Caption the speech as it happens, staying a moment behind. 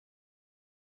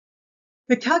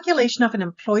The calculation of an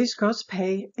employee's gross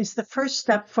pay is the first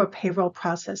step for payroll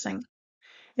processing.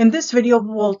 In this video,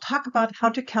 we'll talk about how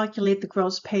to calculate the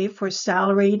gross pay for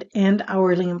salaried and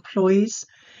hourly employees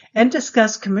and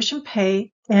discuss commission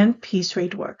pay and piece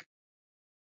rate work.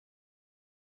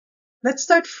 Let's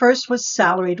start first with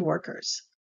salaried workers.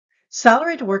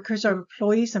 Salaried workers are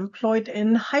employees employed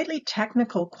in highly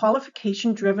technical,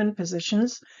 qualification-driven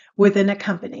positions within a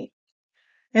company,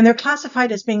 and they're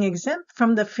classified as being exempt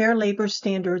from the Fair Labor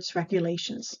Standards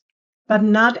regulations. But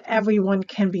not everyone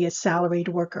can be a salaried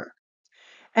worker.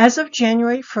 As of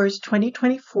January 1st,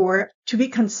 2024, to be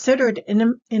considered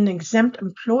an exempt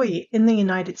employee in the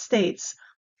United States,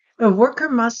 a worker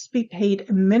must be paid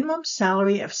a minimum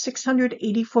salary of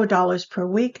 $684 per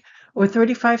week or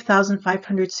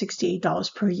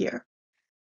 $35,568 per year.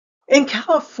 In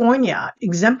California,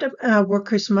 exempt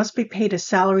workers must be paid a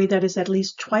salary that is at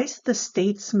least twice the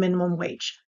state's minimum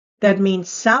wage. That means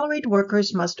salaried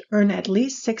workers must earn at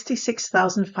least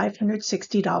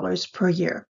 $66,560 per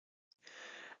year.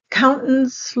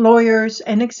 Accountants, lawyers,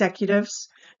 and executives,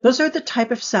 those are the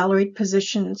type of salaried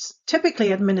positions,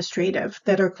 typically administrative,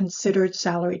 that are considered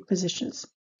salaried positions.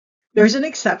 There's an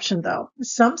exception, though.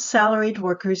 Some salaried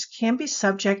workers can be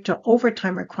subject to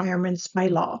overtime requirements by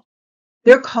law.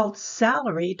 They're called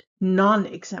salaried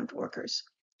non-exempt workers.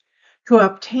 To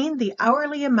obtain the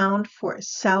hourly amount for a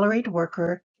salaried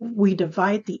worker, we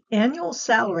divide the annual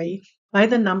salary by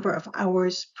the number of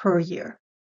hours per year.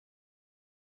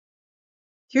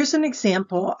 Here's an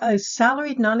example. A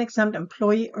salaried non-exempt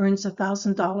employee earns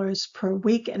 $1,000 per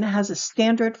week and has a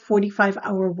standard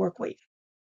 45-hour work week.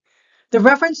 The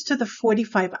reference to the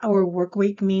 45-hour work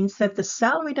week means that the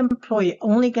salaried employee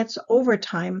only gets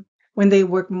overtime when they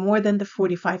work more than the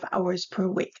 45 hours per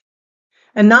week.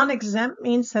 A non-exempt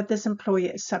means that this employee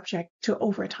is subject to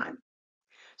overtime.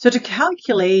 So to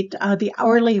calculate the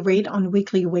hourly rate on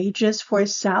weekly wages for a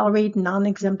salaried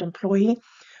non-exempt employee,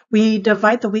 we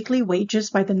divide the weekly wages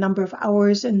by the number of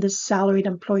hours in this salaried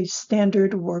employee's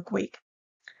standard work week.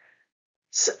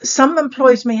 Some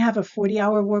employees may have a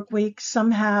 40-hour work week,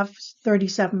 some have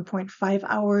 37.5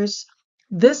 hours.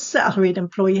 This salaried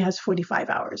employee has 45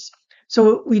 hours.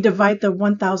 So we divide the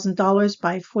 $1,000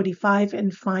 by 45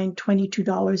 and find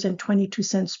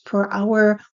 $22.22 per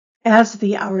hour as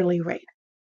the hourly rate.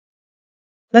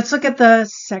 Let's look at the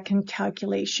second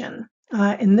calculation.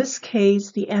 In this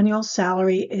case, the annual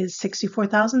salary is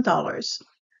 $64,000.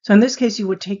 So in this case, you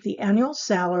would take the annual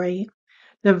salary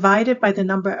divided by the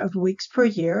number of weeks per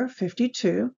year,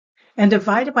 52, and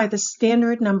divided by the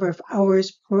standard number of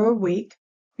hours per week,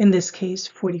 in this case,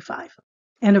 45.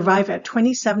 And arrive at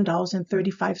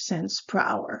 $27.35 per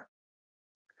hour.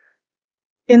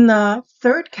 In the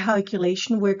third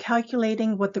calculation, we're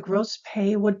calculating what the gross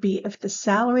pay would be if the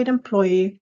salaried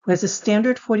employee who has a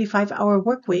standard 45-hour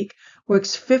work week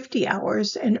works 50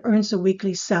 hours and earns a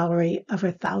weekly salary of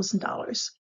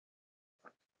 $1,000.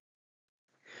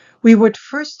 We would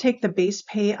first take the base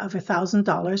pay of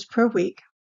 $1,000 per week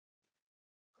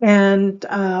and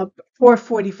for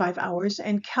 45 hours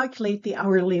and calculate the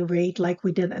hourly rate like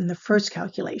we did in the first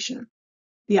calculation.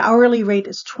 The hourly rate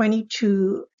is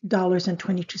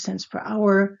 $22.22 per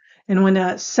hour, and when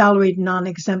a salaried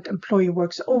non-exempt employee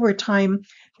works overtime,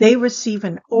 they receive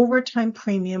an overtime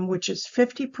premium which is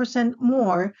 50%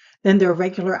 more than their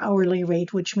regular hourly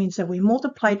rate, which means that we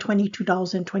multiply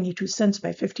 $22.22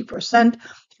 by 50%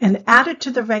 and add it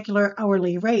to the regular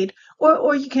hourly rate,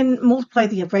 or you can multiply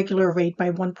the regular rate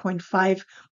by 1.5,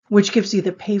 which gives you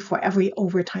the pay for every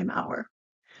overtime hour.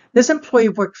 This employee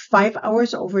worked 5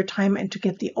 hours overtime, and to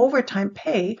get the overtime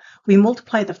pay, we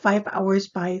multiply the 5 hours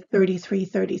by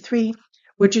 33.33,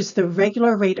 which is the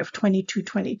regular rate of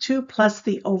 $22.22 plus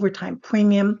the overtime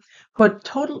premium, for a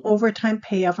total overtime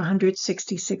pay of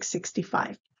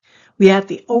 $166.65. We add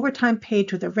the overtime pay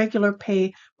to the regular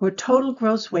pay for a total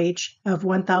gross wage of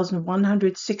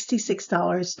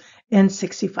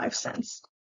 $1,166.65.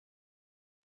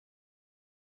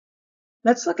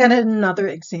 Let's look at another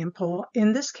example.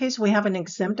 In this case, we have an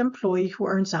exempt employee who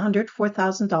earns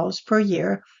 $104,000 per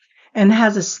year and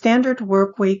has a standard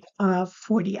work week of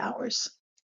 40 hours.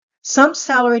 Some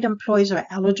salaried employees are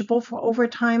eligible for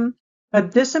overtime,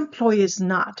 but this employee is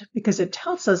not, because it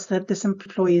tells us that this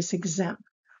employee is exempt,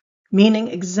 meaning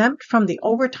exempt from the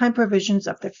overtime provisions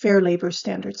of the Fair Labor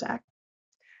Standards Act.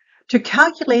 To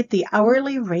calculate the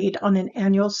hourly rate on an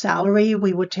annual salary,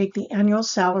 we would take the annual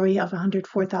salary of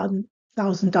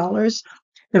 $104,000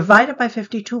 divided by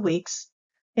 52 weeks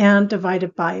and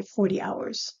divided by 40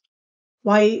 hours.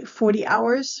 Why 40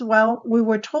 hours? Well, we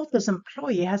were told this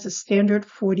employee has a standard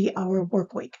 40-hour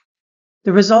work week.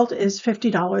 The result is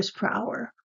 $50 per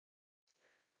hour.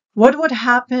 What would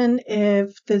happen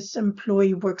if this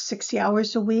employee works 60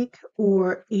 hours a week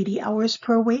or 80 hours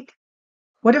per week?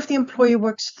 What if the employee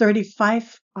works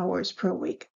 35 hours per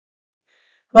week?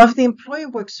 Well, if the employee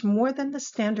works more than the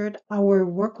standard hour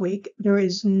work week, there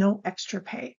is no extra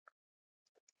pay.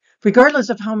 Regardless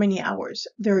of how many hours,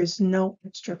 there is no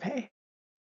extra pay.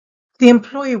 If the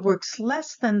employee works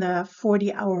less than the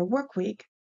 40-hour work week,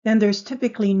 then there's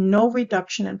typically no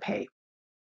reduction in pay.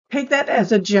 Take that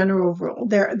as a general rule.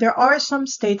 There are some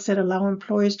states that allow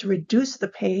employers to reduce the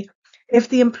pay if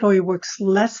the employee works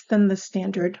less than the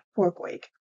standard work week.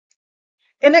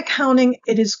 In accounting,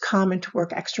 it is common to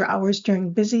work extra hours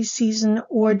during busy season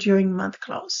or during month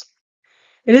close.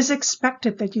 It is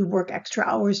expected that you work extra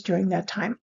hours during that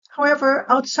time. However,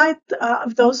 outside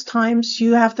of those times,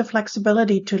 you have the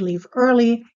flexibility to leave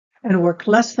early and work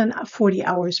less than 40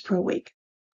 hours per week.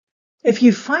 If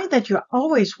you find that you're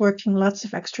always working lots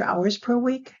of extra hours per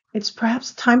week, it's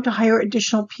perhaps time to hire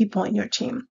additional people in your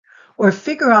team or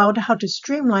figure out how to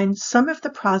streamline some of the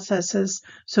processes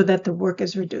so that the work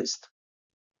is reduced.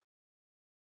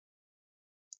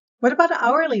 What about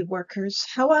hourly workers?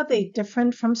 How are they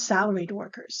different from salaried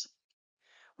workers?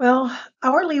 Well,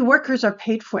 hourly workers are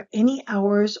paid for any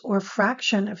hours or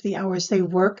fraction of the hours they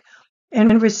work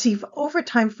and receive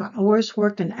overtime for hours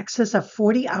worked in excess of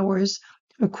 40 hours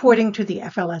according to the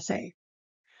FLSA.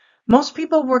 Most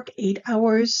people work 8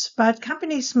 hours, but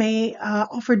companies may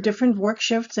offer different work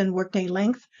shifts and workday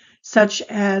length, such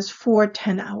as 4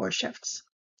 10-hour shifts.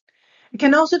 It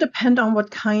can also depend on what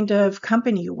kind of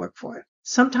company you work for.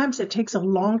 Sometimes it takes a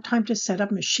long time to set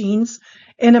up machines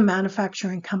in a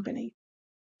manufacturing company.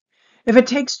 If it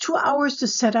takes 2 hours to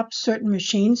set up certain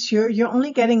machines, you're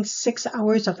only getting 6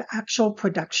 hours of actual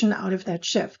production out of that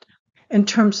shift in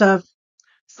terms of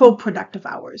full productive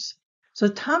hours. So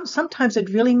sometimes it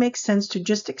really makes sense to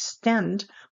just extend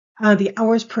the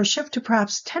hours per shift to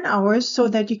perhaps 10 hours so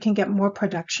that you can get more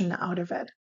production out of it.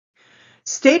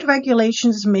 State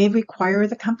regulations may require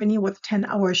the company with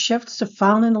 10-hour shifts to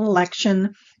file an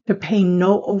election to pay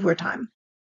no overtime.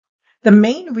 The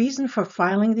main reason for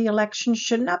filing the election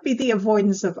should not be the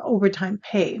avoidance of overtime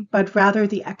pay, but rather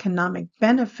the economic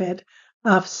benefit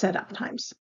of setup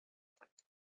times.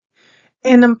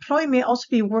 An employee may also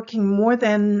be working more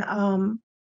than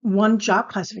one job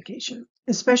classification,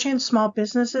 especially in small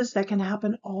businesses. That can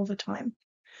happen all the time.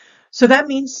 So that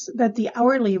means that the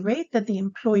hourly rate that the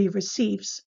employee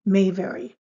receives may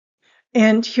vary.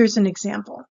 And here's an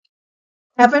example.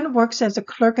 Evan works as a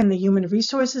clerk in the Human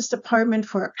Resources Department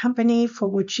for a company for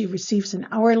which she receives an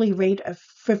hourly rate of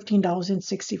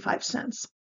 $15.65.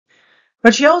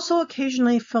 But she also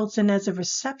occasionally fills in as a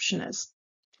receptionist,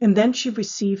 and then she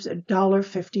receives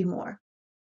 $1.50 more.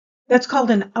 That's called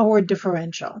an hour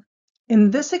differential.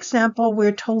 In this example,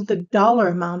 we're told the dollar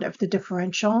amount of the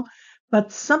differential,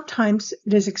 but sometimes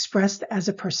it is expressed as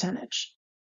a percentage.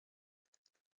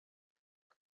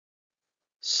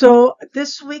 So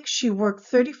this week she worked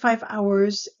 35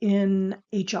 hours in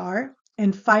HR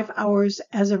and 5 hours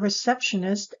as a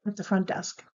receptionist at the front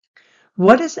desk.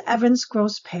 What is Evan's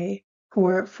gross pay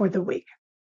for the week?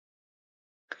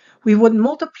 We would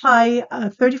multiply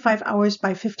 35 hours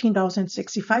by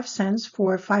 $15.65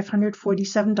 for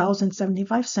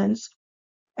 $547.75,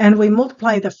 and we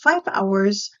multiply the 5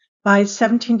 hours by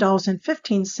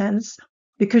 $17.15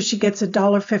 because she gets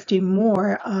 $1.50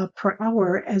 more per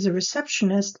hour as a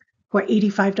receptionist for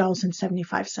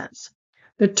 $85.75.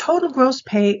 The total gross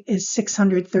pay is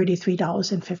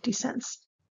 $633.50.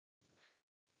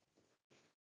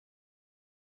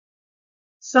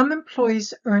 Some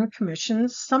employees earn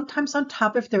commissions, sometimes on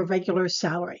top of their regular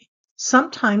salary.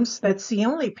 Sometimes that's the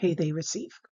only pay they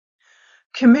receive.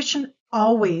 Commission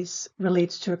always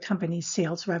relates to a company's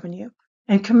sales revenue,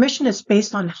 and commission is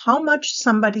based on how much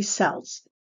somebody sells.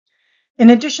 In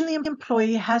addition, the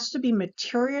employee has to be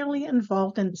materially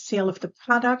involved in the sale of the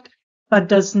product, but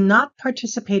does not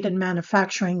participate in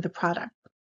manufacturing the product.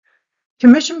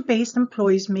 Commission-based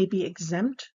employees may be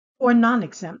exempt or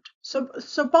non-exempt, so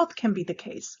both can be the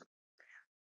case.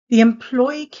 The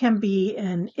employee can be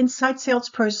an inside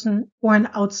salesperson or an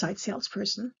outside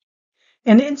salesperson.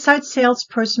 An inside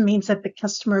salesperson means that the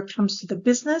customer comes to the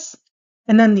business,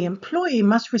 and then the employee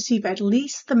must receive at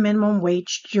least the minimum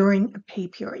wage during a pay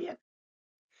period.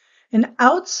 An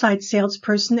outside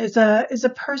salesperson is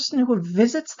a person who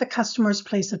visits the customer's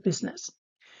place of business.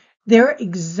 They're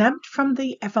exempt from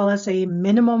the FLSA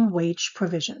minimum wage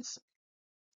provisions.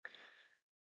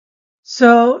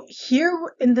 So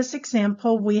here in this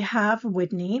example, we have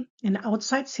Whitney, an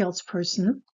outside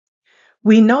salesperson.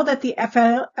 We know that the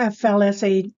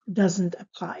FLSA doesn't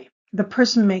apply. The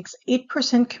person makes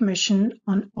 8% commission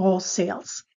on all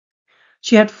sales.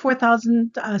 She had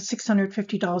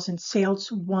 $4,650 in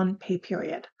sales one pay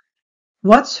period.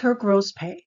 What's her gross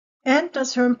pay? And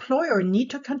does her employer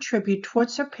need to contribute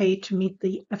towards her pay to meet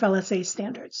the FLSA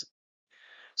standards?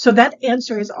 So that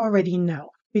answer is already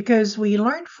no, because we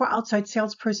learned for outside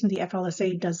salesperson, the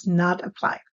FLSA does not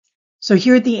apply. So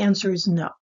here the answer is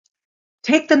no.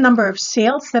 Take the number of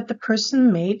sales that the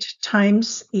person made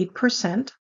times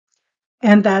 8%,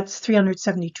 and that's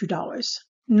 $372.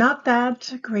 Not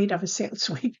that great of a sales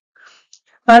week.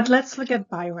 But let's look at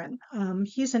Byron.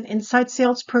 He's an inside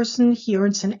salesperson. He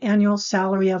earns an annual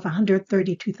salary of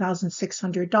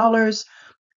 $132,600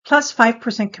 plus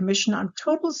 5% commission on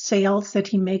total sales that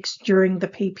he makes during the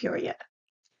pay period.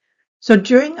 So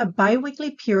during a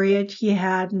biweekly period, he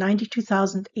had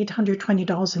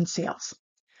 $92,820 in sales.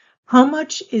 How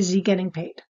much is he getting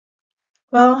paid?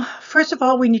 Well, first of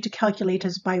all, we need to calculate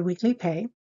his biweekly pay.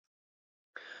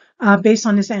 Based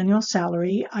on his annual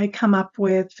salary, I come up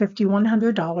with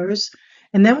 $5,100,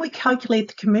 and then we calculate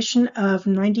the commission of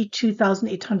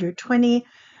 $92,820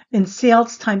 in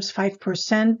sales times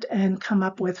 5% and come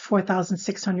up with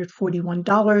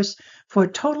 $4,641 for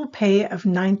a total pay of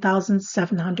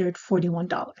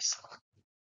 $9,741.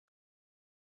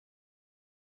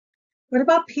 What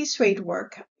about piece rate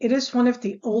work? It is one of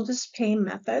the oldest pay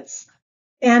methods,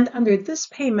 and under this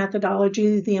pay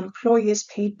methodology, the employee is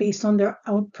paid based on their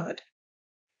output.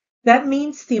 That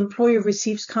means the employer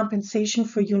receives compensation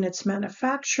for units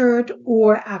manufactured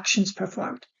or actions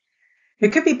performed.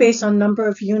 It could be based on number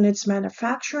of units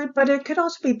manufactured, but it could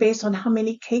also be based on how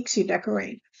many cakes you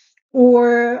decorate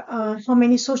or how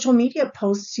many social media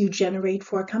posts you generate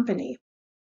for a company.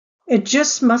 It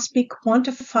just must be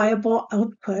quantifiable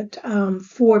output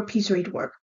for piece rate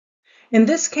work. In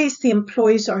this case, the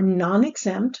employees are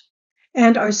non-exempt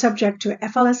and are subject to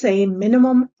FLSA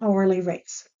minimum hourly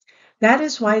rates. That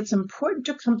is why it's important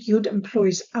to compute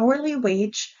employees' hourly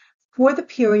wage for the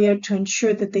period to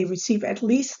ensure that they receive at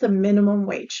least the minimum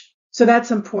wage. So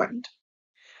that's important.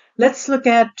 Let's look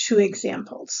at two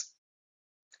examples.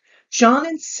 John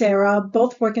and Sarah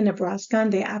both work in Nebraska,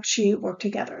 and they actually work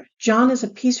together. John is a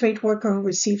piece rate worker who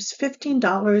receives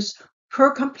 $15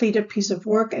 per completed piece of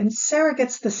work, and Sarah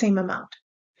gets the same amount.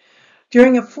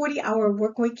 During a 40-hour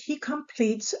work week, he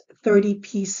completes 30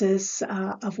 pieces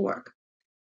of work.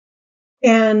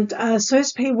 And so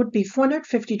his pay would be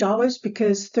 $450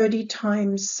 because 30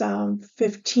 times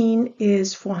 15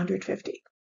 is $450.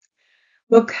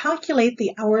 We'll calculate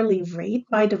the hourly rate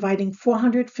by dividing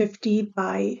 450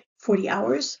 by 40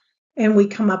 hours, and we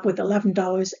come up with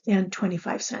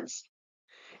 $11.25.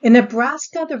 In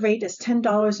Nebraska, the rate is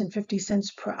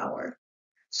 $10.50 per hour.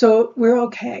 So we're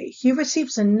okay. He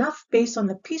receives enough based on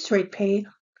the piece rate pay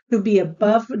to be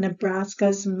above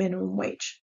Nebraska's minimum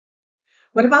wage.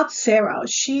 What about Sarah?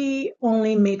 She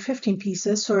only made 15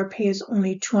 pieces, so her pay is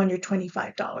only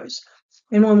 $225.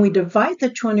 And when we divide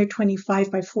the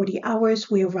 225 by 40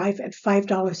 hours, we arrive at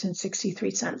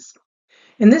 $5.63.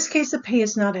 In this case, the pay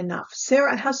is not enough.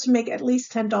 Sarah has to make at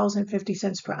least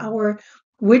 $10.50 per hour,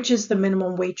 which is the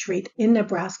minimum wage rate in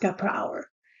Nebraska per hour.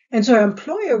 And so her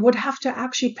employer would have to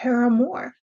actually pay her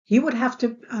more. He would have to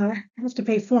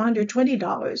pay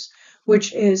 $420,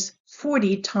 which is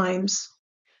 40 times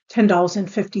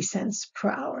 $10.50 per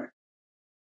hour.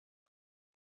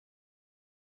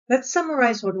 Let's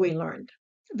summarize what we learned.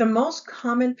 The most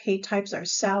common pay types are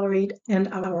salaried and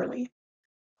hourly.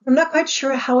 I'm not quite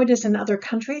sure how it is in other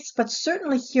countries, but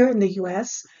certainly here in the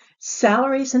US,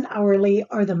 salaries and hourly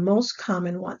are the most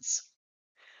common ones.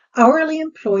 Hourly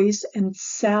employees and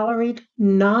salaried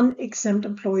non-exempt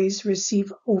employees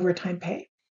receive overtime pay.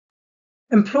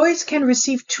 Employees can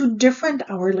receive two different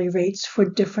hourly rates for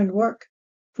different work.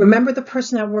 Remember the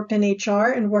person that worked in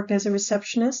HR and worked as a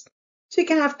receptionist? So you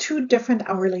can have two different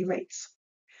hourly rates.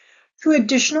 Two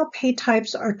additional pay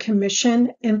types are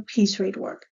commission and piece rate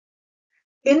work.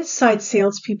 Inside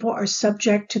salespeople are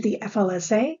subject to the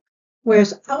FLSA,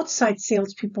 whereas outside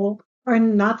salespeople are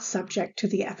not subject to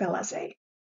the FLSA.